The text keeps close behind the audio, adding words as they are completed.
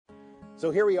So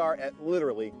here we are at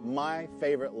literally my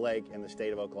favorite lake in the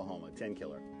state of Oklahoma,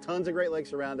 Tenkiller. Tons of great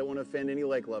lakes around. Don't want to offend any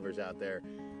lake lovers out there,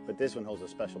 but this one holds a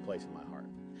special place in my heart.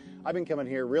 I've been coming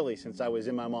here really since I was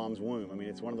in my mom's womb. I mean,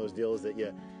 it's one of those deals that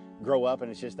you grow up and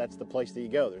it's just, that's the place that you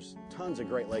go. There's tons of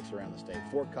great lakes around the state.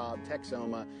 Fort Cobb,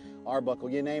 Texoma, Arbuckle,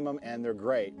 you name them, and they're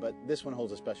great. But this one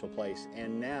holds a special place,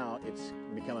 and now it's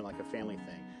becoming like a family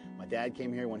thing. My dad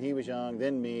came here when he was young,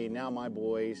 then me, now my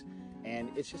boys.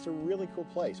 And it's just a really cool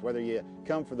place. Whether you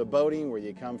come for the boating, whether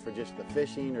you come for just the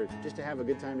fishing, or just to have a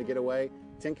good time to get away,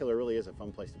 Tenkiller really is a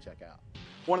fun place to check out.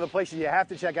 One of the places you have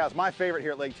to check out is my favorite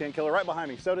here at Lake Tenkiller, right behind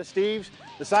me. So does Steve's.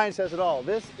 The sign says it all.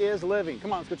 This is living.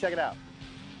 Come on, let's go check it out.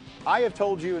 I have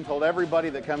told you and told everybody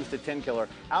that comes to Tenkiller,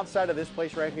 outside of this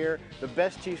place right here, the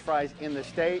best cheese fries in the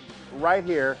state, right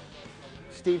here.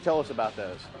 Steve, tell us about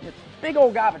those. It's big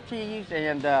old gob of cheese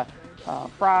and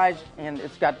fries, and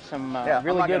it's got some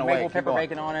really good maple pepper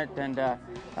bacon on it, and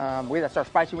that's our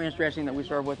spicy ranch dressing that we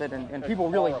serve with it, and people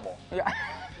really...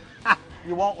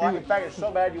 You won't like it. In fact, it's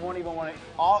so bad you won't even want it.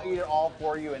 I'll eat it all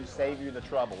for you and save you the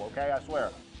trouble, okay? I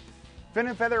swear. Fin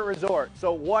and Feather Resort.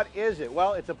 So what is it?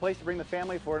 Well, it's a place to bring the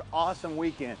family for an awesome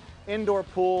weekend. Indoor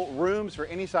pool, rooms for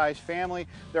any size family.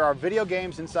 There are video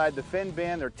games inside the Fin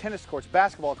Bin. There are tennis courts,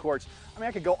 basketball courts. I mean,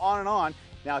 I could go on and on.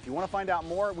 Now, if you want to find out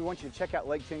more, we want you to check out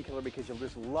Lake Tenkiller because you'll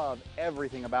just love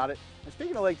everything about it. And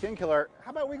speaking of Lake Tenkiller,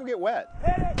 how about we go get wet?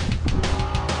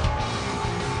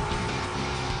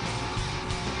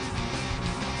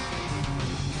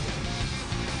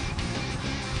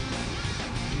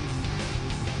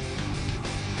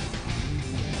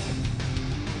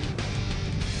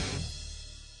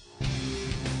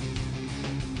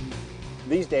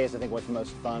 These days, I think what's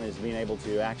most fun is being able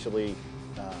to actually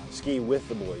ski with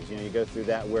the boys. You know, you go through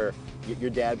that where your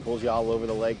dad pulls you all over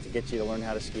the lake to get you to learn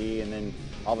how to ski, and then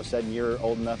all of a sudden you're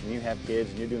old enough and you have kids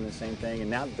and you're doing the same thing. And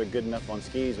now that they're good enough on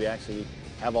skis, we actually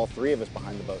have all three of us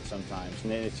behind the boat sometimes.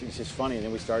 And then it's just funny, and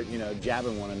then we start, you know,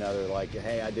 jabbing one another like,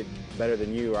 hey, I did better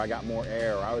than you, or I got more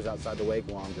air, or I was outside the wake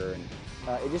longer.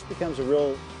 And it just becomes a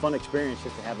real fun experience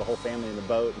just to have the whole family in the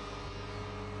boat.